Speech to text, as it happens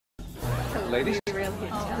ladies.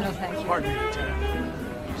 No, thank you. Pardon me, Lieutenant.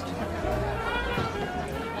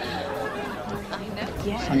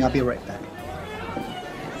 Yes. Honey, I'll be right back.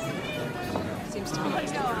 Seems to be.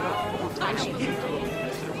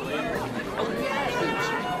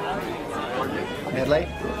 Medley?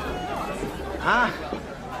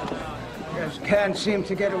 Just can't seem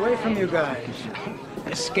to get away from you guys.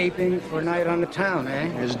 Escaping for a night on the town,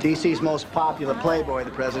 eh? As D.C.'s most popular playboy,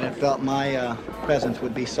 the president felt my presence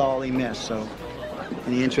would be sorely missed, so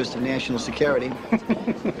in the interest of national security,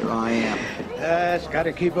 here I am. It's got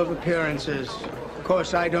to keep up appearances. Of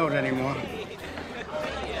course, I don't anymore.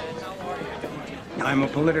 I'm a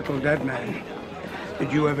political dead man.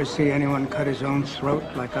 Did you ever see anyone cut his own throat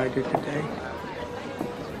like I did today?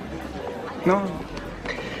 No?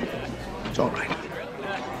 It's all right.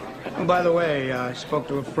 Oh, by the way, I spoke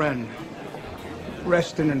to a friend.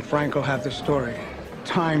 Reston and Frankel have the story.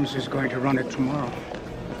 Times is going to run it tomorrow.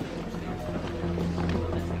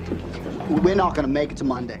 We're not going to make it to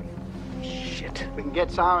Monday. Shit. We can get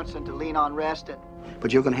Sorensen to lean on Reston,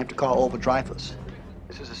 but you're going to have to call over Dreyfus.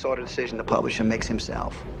 This is the sort of decision the publisher makes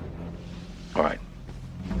himself. All right.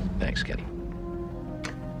 Thanks, Kenny.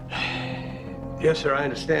 Yes, sir, I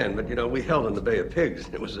understand, but, you know, we held in the Bay of Pigs.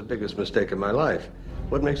 It was the biggest mistake of my life.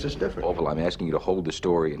 What makes us different? Orville, I'm asking you to hold the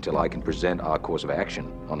story until I can present our course of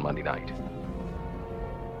action on Monday night.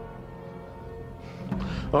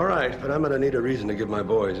 All right, but I'm going to need a reason to give my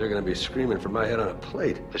boys. They're going to be screaming for my head on a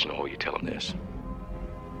plate. Listen, all you tell them this.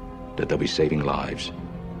 That they'll be saving lives,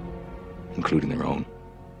 including their own.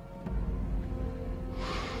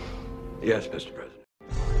 Yes, Mr. President.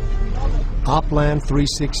 Opland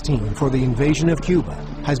 316 for the invasion of Cuba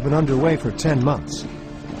has been underway for 10 months.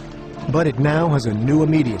 But it now has a new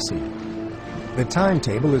immediacy. The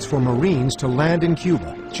timetable is for Marines to land in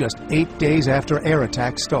Cuba just 8 days after air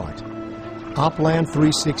attacks start. Opland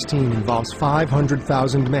 316 involves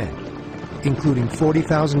 500,000 men, including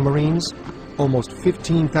 40,000 Marines, almost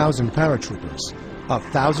 15,000 paratroopers,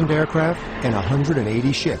 1,000 aircraft, and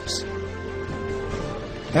 180 ships.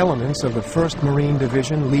 Elements of the 1st Marine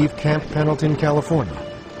Division leave Camp Pendleton, California,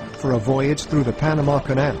 for a voyage through the Panama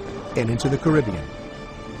Canal and into the Caribbean.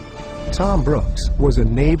 Tom Brooks was a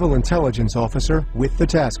naval intelligence officer with the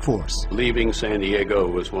task force. Leaving San Diego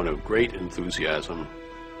was one of great enthusiasm,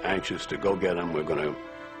 anxious to go get them. We're going to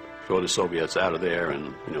throw the Soviets out of there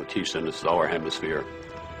and, you know, teach them this is our hemisphere.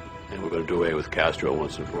 And we're going to do away with Castro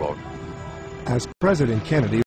once and for all. As President Kennedy